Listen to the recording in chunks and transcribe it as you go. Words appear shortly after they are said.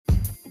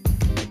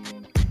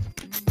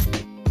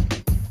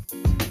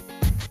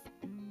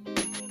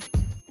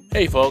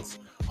Hey folks,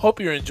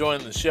 hope you're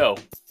enjoying the show.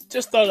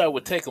 Just thought I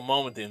would take a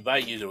moment to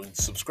invite you to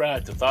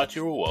subscribe to Thought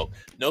You Were Woke,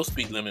 No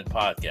Speed Limit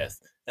Podcast,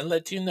 and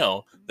let you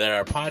know that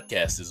our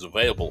podcast is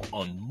available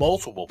on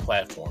multiple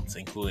platforms,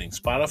 including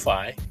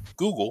Spotify,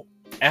 Google,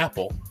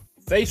 Apple,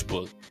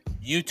 Facebook,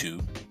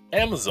 YouTube,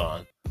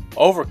 Amazon,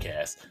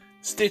 Overcast,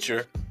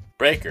 Stitcher,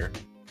 Breaker,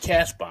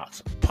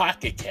 Castbox,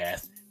 Pocket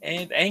Cast,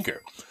 and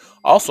Anchor.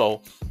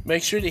 Also,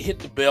 make sure to hit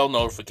the bell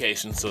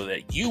notification so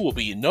that you will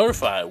be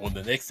notified when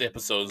the next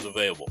episode is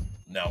available.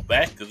 Now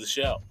back to the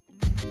show.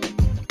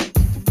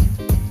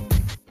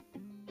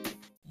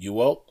 You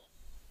woke?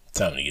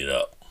 Time to get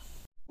up.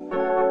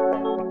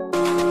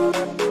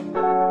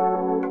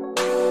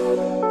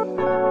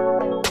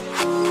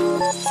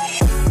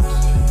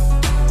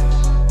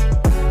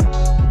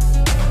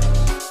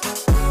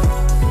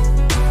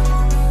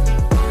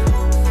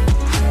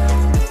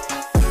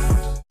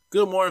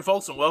 Good morning,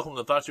 folks, and welcome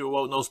to Thought You Were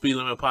Woke, No Speed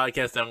Limit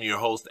Podcast. I'm your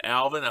host,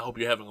 Alvin. I hope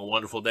you're having a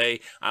wonderful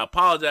day. I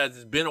apologize.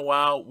 It's been a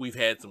while. We've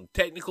had some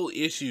technical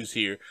issues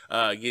here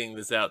getting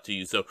this out to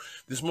you. So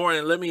this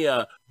morning, let me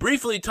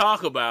briefly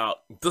talk about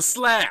the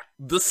slap.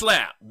 The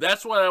slap.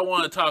 That's what I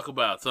want to talk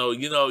about. So,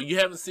 you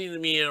haven't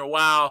seen me in a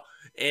while.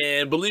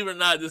 And believe it or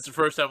not, this is the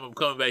first time I'm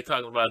coming back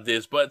talking about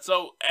this. But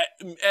so,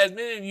 as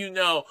many of you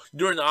know,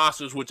 during the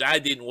Oscars, which I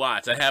didn't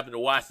watch, I happened to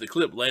watch the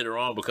clip later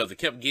on because it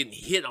kept getting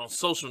hit on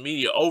social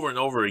media over and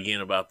over again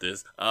about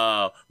this.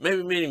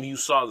 Maybe many of you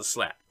saw the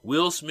slap.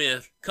 Will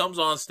Smith comes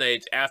on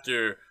stage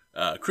after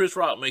Chris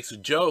Rock makes a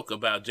joke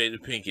about Jada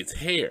Pinkett's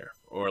hair,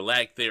 or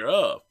lack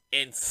thereof,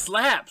 and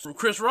slaps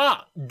Chris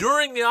Rock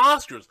during the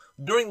Oscars,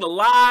 during the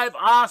live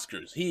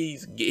Oscars. He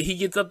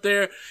gets up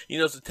there,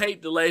 it's a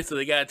tape delay, so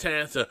they got a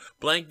chance to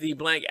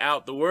blank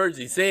out the words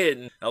he said,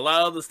 and a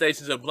lot of other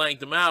stations have blanked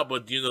them out,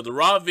 but the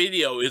raw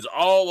video is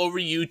all over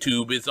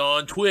YouTube, it's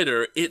on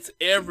Twitter, it's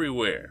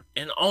everywhere.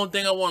 And the only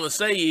thing I want to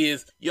say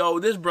is,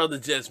 this brother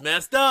just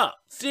messed up.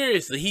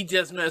 Seriously, he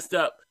just messed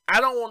up. I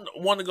don't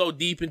want to go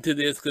deep into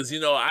this because,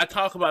 I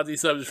talk about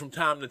these subjects from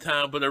time to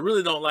time, but I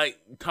really don't like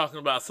talking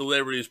about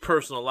celebrities'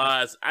 personal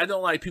lives. I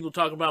don't like people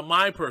talking about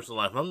my personal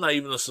life. I'm not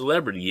even a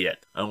celebrity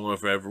yet. I don't know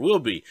if I ever will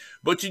be.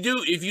 But you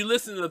do, if you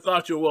listen to the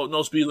Thought You Were Woke,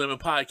 No Speed Limit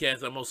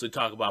podcast, I mostly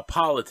talk about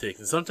politics,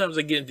 and sometimes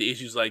I get into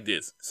issues like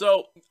this.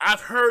 So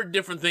I've heard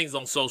different things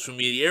on social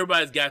media.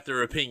 Everybody's got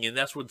their opinion.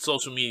 That's what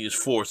social media is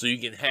for, so you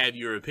can have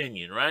your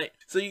opinion, right?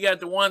 So you got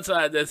the one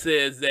side that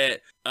says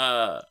that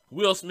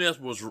Will Smith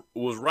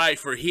was right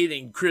for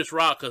hitting Chris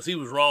Rock because he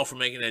was wrong for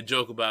making that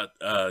joke about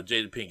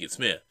Jada Pinkett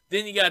Smith.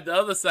 Then you got the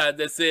other side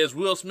that says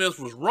Will Smith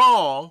was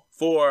wrong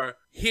for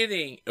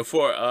hitting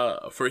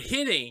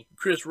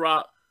Chris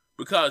Rock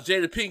because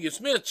Jada Pinkett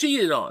Smith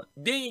cheated on him.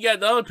 Then you got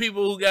the other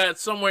people who got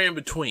somewhere in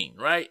between,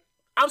 right?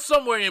 I'm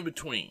somewhere in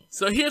between.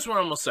 So here's what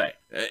I'm going to say.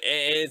 And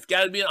it's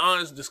got to be an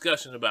honest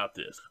discussion about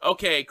this.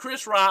 Okay,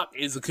 Chris Rock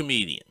is a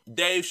comedian.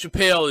 Dave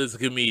Chappelle is a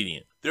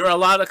comedian. There are a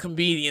lot of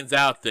comedians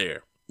out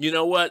there. You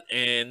know what?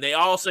 And they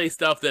all say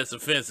stuff that's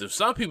offensive.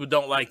 Some people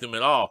don't like them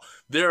at all.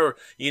 They're,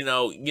 in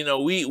my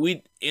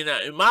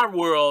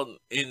world,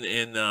 in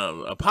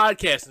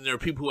podcasting, there are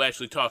people who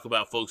actually talk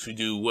about folks who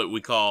do what we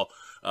call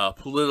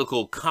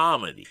political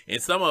comedy.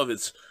 And some of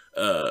it's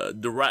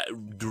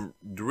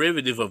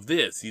derivative of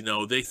this.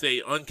 They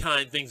say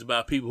unkind things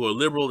about people who are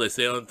liberal. They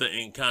say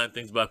unkind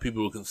things about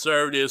people who are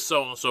conservative,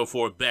 so on and so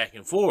forth, back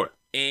and forth.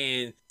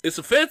 And it's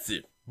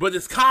offensive, but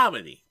it's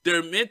comedy.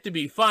 They're meant to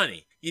be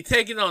funny. You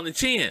take it on the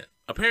chin.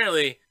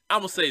 Apparently, I'm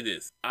going to say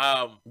this.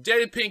 Jada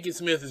Pinkett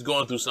Smith is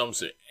going through something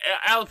serious.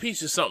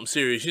 Alopecia is something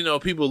serious.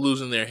 People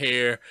losing their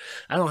hair.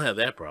 I don't have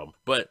that problem.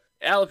 But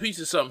alopecia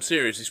is something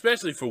serious,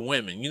 especially for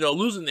women.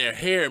 Losing their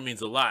hair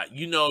means a lot.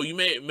 You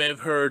may have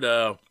heard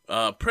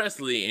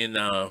Presley in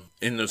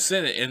the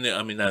Senate, in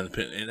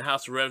the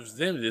House of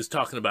Representatives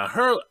talking about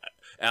her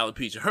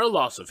alopecia, her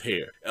loss of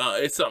hair.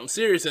 It's something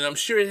serious, and I'm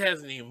sure it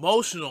has an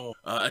emotional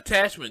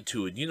attachment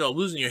to it.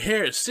 Losing your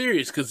hair is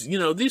serious because,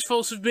 these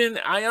folks have been,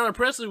 Ayanna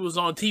Presley was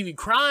on TV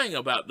crying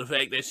about the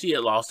fact that she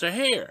had lost her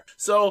hair.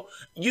 So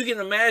you can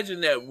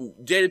imagine that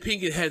Jada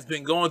Pinkett has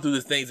been going through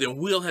these things, and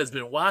Will has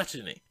been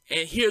watching it.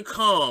 And here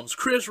comes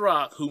Chris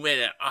Rock, who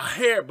made a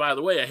hair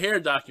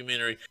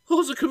documentary,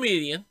 who's a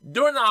comedian,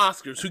 during the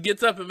Oscars, who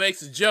gets up and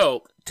makes a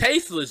joke,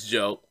 tasteless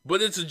joke,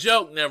 but it's a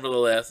joke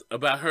nevertheless,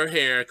 about her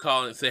hair,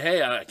 say,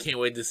 hey, I can't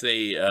wait to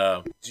say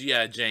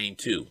G.I. Jane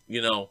 2.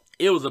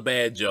 It was a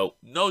bad joke.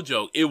 No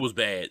joke. It was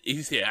bad.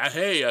 He said,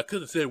 hey, I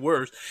could have said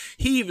worse.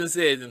 He even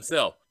said it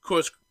himself. Of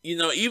course,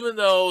 even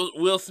though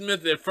Will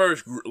Smith at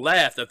first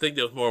laughed, I think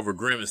there was more of a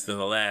grimace than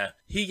a laugh,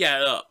 he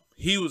got up.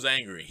 He was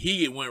angry.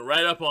 He went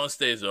right up on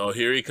stage. Oh,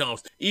 here he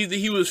comes. Either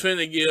he was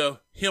finna give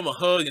him a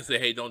hug and say,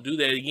 hey, don't do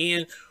that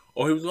again,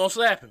 or he was going to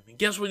slap him. And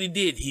guess what he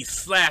did? He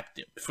slapped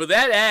him. For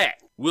that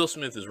act, Will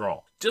Smith is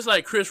wrong. Just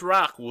like Chris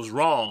Rock was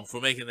wrong for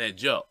making that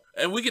joke.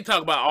 And we can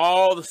talk about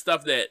all the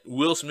stuff that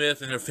Will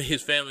Smith and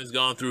his family's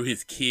gone through,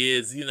 his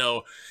kids. You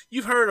know,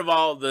 you've heard of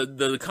all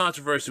the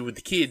controversy with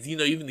the kids. You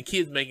know, even the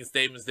kids making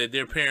statements that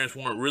their parents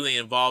weren't really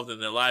involved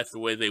in their lives the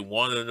way they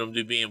wanted them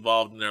to be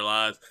involved in their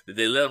lives, that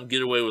they let them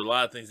get away with a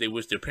lot of things they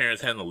wish their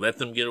parents hadn't let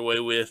them get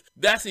away with.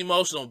 That's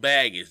emotional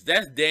baggage.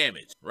 That's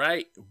damage,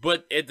 right?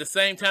 But at the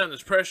same time,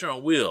 there's pressure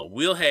on Will.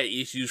 Will had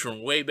issues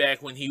from way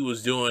back when he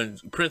was doing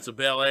Prince of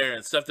Bel-Air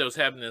and stuff that was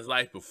happening in his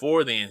life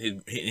before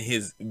then,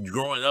 his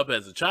growing up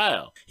as a child.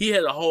 He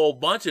had a whole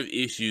bunch of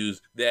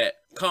issues that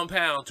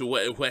compound to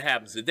what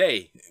happens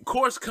today. Of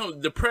course,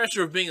 comes the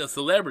pressure of being a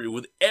celebrity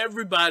with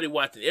everybody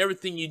watching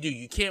everything you do.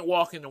 You can't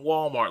walk into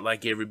Walmart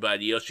like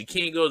everybody else. You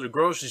can't go to the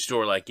grocery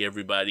store like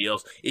everybody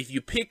else. If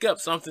you pick up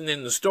something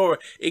in the store,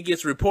 it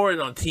gets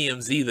reported on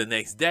TMZ the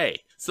next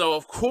day. So,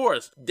 of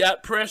course,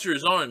 that pressure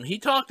is on him. He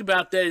talked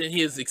about that in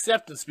his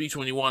acceptance speech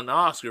when he won the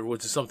Oscar,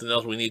 which is something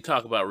else we need to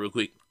talk about real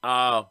quick.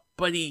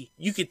 But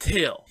you could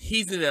tell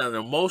he's in an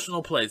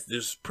emotional place.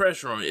 There's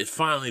pressure on it. It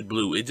finally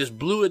blew. It just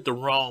blew at the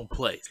wrong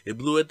place. It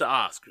blew at the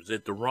Oscars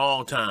at the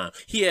wrong time.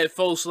 He had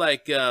folks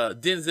like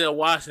Denzel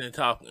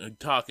Washington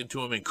talking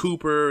to him, and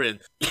Cooper, and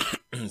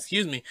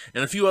excuse me,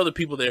 and a few other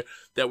people there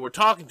that were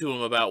talking to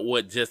him about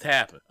what just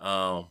happened.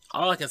 All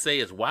I can say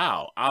is,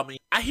 wow. I mean,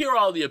 I hear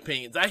all the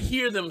opinions. I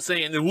hear them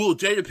saying that, well,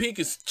 Jada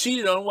Pinkett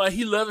cheated on him while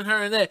he loving her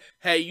and that.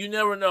 Hey, you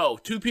never know.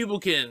 Two people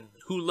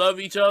who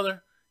love each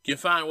other can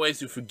find ways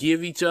to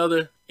forgive each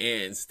other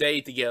and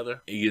stay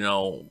together. You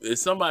know, as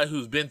somebody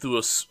who's been through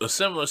a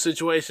similar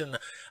situation,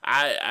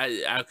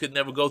 I could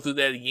never go through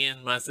that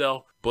again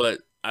myself,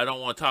 but I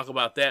don't want to talk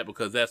about that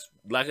because that's,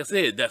 like I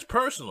said, that's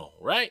personal,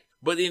 right?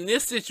 But in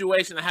this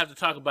situation, I have to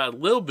talk about it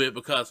a little bit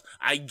because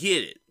I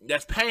get it.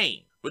 That's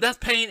pain. But that's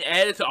pain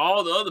added to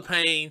all the other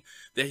pain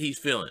that he's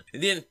feeling.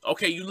 And then,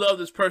 okay, you love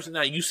this person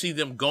now. You see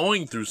them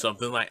going through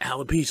something like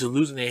alopecia,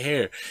 losing their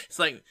hair. It's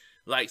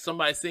like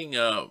somebody seeing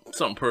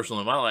something personal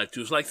in my life too.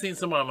 It's like seeing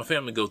somebody in my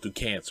family go through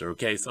cancer,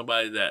 okay?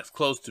 Somebody that's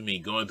close to me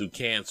going through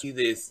cancer.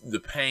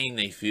 The pain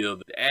they feel,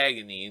 the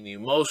agony, and the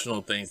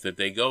emotional things that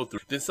they go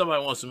through. Then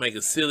somebody wants to make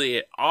a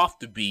silly, off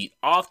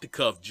the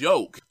cuff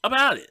joke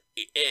about it.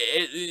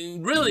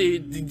 Really,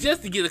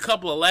 just to get a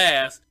couple of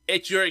laughs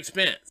at your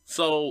expense.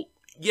 So,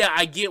 yeah,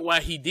 I get why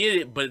he did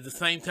it, but at the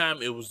same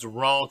time, it was the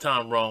wrong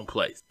time, wrong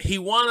place. He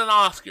won an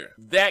Oscar.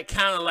 That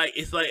kind of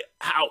it's like,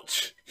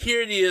 ouch.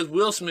 Here it is,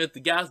 Will Smith, the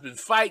guy's been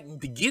fighting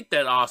to get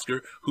that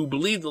Oscar, who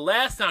believed the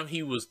last time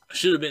he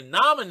should have been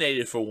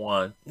nominated for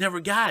one, never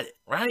got it,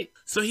 right?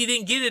 So he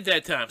didn't get it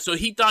that time. So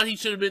he thought he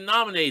should have been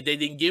nominated. They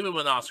didn't give him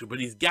an Oscar, but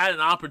he's got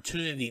an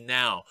opportunity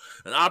now,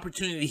 an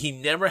opportunity he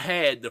never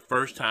had the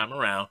first time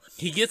around.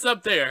 He gets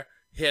up there.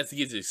 He has to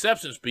give his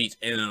acceptance speech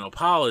and an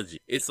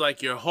apology. It's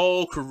like your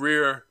whole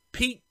career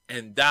peaked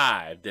and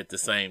dived at the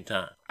same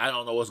time. I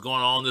don't know what's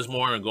going on this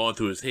morning, going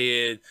through his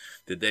head.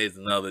 Today's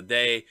another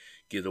day.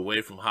 Get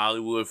away from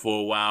Hollywood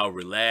for a while,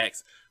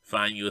 relax,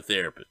 find you a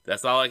therapist.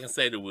 That's all I can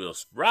say to Will.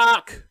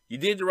 Rock, you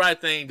did the right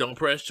thing. Don't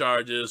press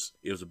charges.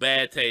 It was a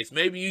bad taste.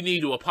 Maybe you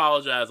need to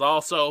apologize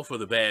also for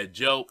the bad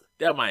joke.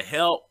 That might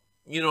help.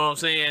 You know what I'm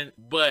saying?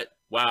 But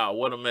wow,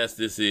 what a mess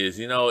this is.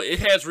 You know, it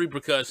has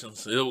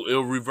repercussions.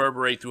 It'll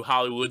reverberate through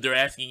Hollywood. They're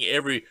asking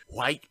every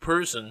white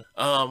person,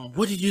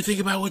 what did you think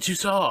about what you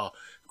saw?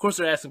 Of course,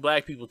 they're asking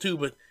black people too,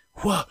 but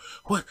what,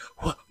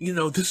 you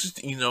know, this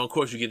is, you know, of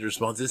course you get the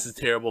response, this is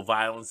terrible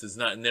violence. It's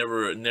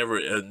never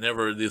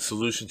the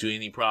solution to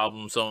any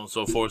problem, so on and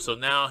so forth. So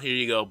now here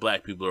you go,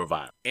 black people are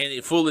violent. And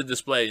it fully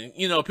displayed,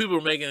 you know, people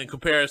are making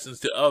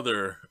comparisons to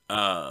other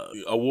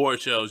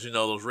award shows, you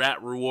know, those rap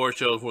reward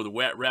shows where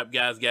the rap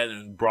guys got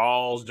in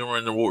brawls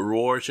during the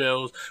reward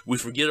shows. We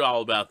forget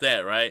all about that,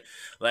 right?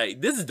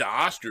 Like, this is the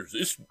Oscars.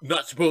 It's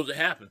not supposed to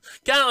happen.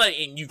 Kind of like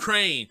in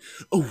Ukraine,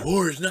 a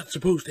war is not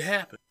supposed to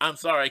happen. I'm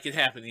sorry, it could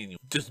happen in you.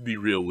 Just to be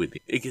real with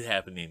you, it could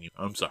happen in you.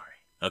 I'm sorry,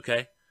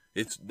 okay?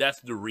 That's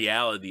the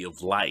reality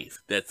of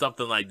life, that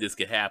something like this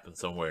could happen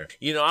somewhere.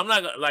 You know, I'm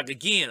not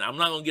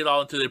gonna get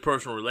all into their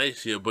personal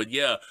relationship, but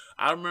yeah,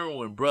 I remember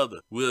when brother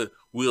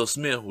Will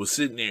Smith was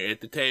sitting there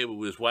at the table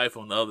with his wife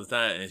on the other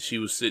side, and she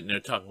was sitting there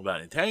talking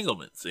about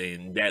entanglements,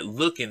 and that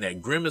look and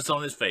that grimace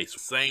on his face,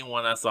 same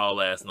one I saw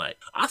last night.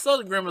 I saw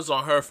the grimace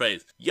on her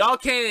face. Y'all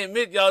can't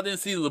admit y'all didn't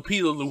see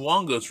Lupita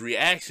Nyong'o's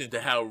reaction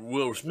to how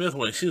Will Smith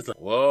went. She was like,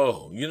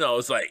 whoa, you know,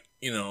 it's like,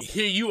 you know,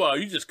 here you are,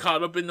 you just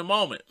caught up in the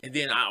moment. And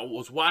then I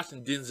was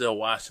watching Denzel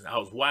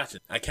Washington.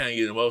 I kind of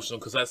get emotional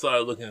because I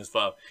started looking at his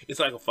father.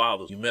 It's like a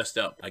father. You messed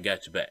up. I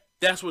got you back.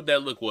 That's what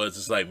that look was.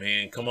 It's like,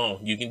 man, come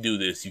on, you can do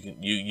this.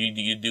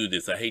 You do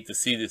this. I hate to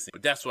see this,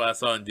 but that's what I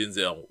saw in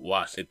Denzel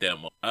Washington at that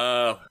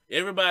moment.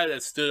 Everybody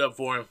that stood up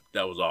for him,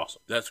 that was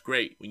awesome. That's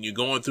great. When you're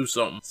going through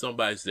something,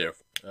 somebody's there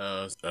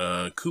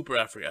for Cooper,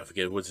 I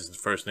forget what his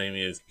first name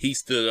is. He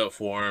stood up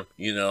for him.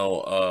 You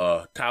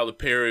know, Tyler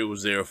Perry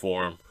was there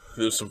for him.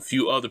 There's some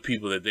few other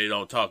people that they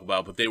don't talk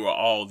about, but they were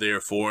all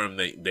there for him.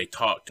 They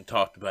talked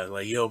about it,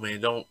 like, yo,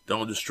 man,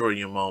 don't destroy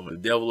your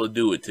moment. The devil will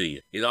do it to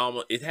you.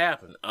 It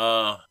happened.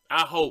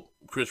 I hope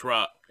Chris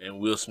Rock and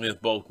Will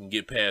Smith both can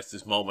get past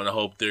this moment. I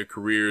hope their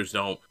careers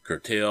don't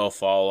curtail,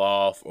 fall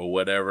off, or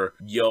whatever.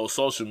 Yo,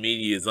 social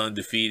media is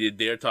undefeated.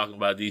 They're talking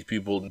about these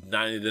people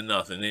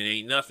 90-0. And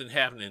ain't nothing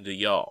happening to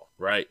y'all,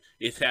 right?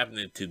 It's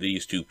happening to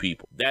these two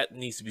people. That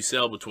needs to be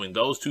settled between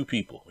those two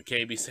people. It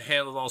can't be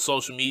handled on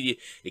social media.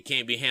 It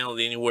can't be handled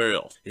anywhere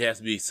else. It has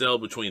to be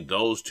settled between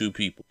those two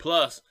people.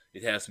 Plus,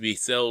 it has to be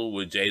settled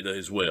with Jada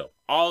as well.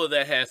 All of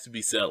that has to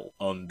be settled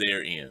on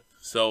their end.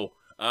 So,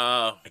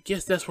 I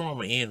guess that's where I'm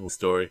going to end with the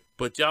story.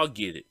 But y'all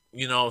get it.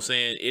 You know what I'm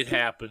saying? It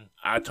happened.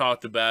 I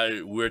talked about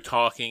it. We're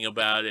talking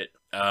about it.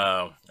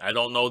 I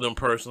don't know them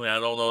personally. I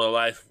don't know the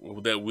life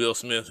that Will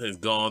Smith has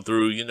gone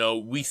through. You know,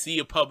 we see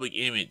a public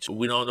image.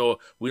 We don't know.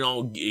 We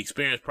don't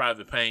experience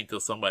private pain till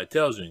somebody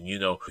tells you. You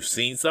know, we've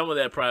seen some of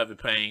that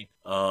private pain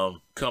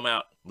come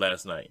out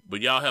last night.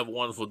 But y'all have a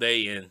wonderful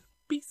day and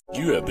peace.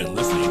 You have been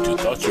listening to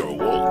Thought You Were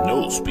Woke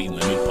No Speed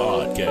Limit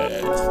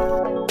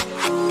Podcast.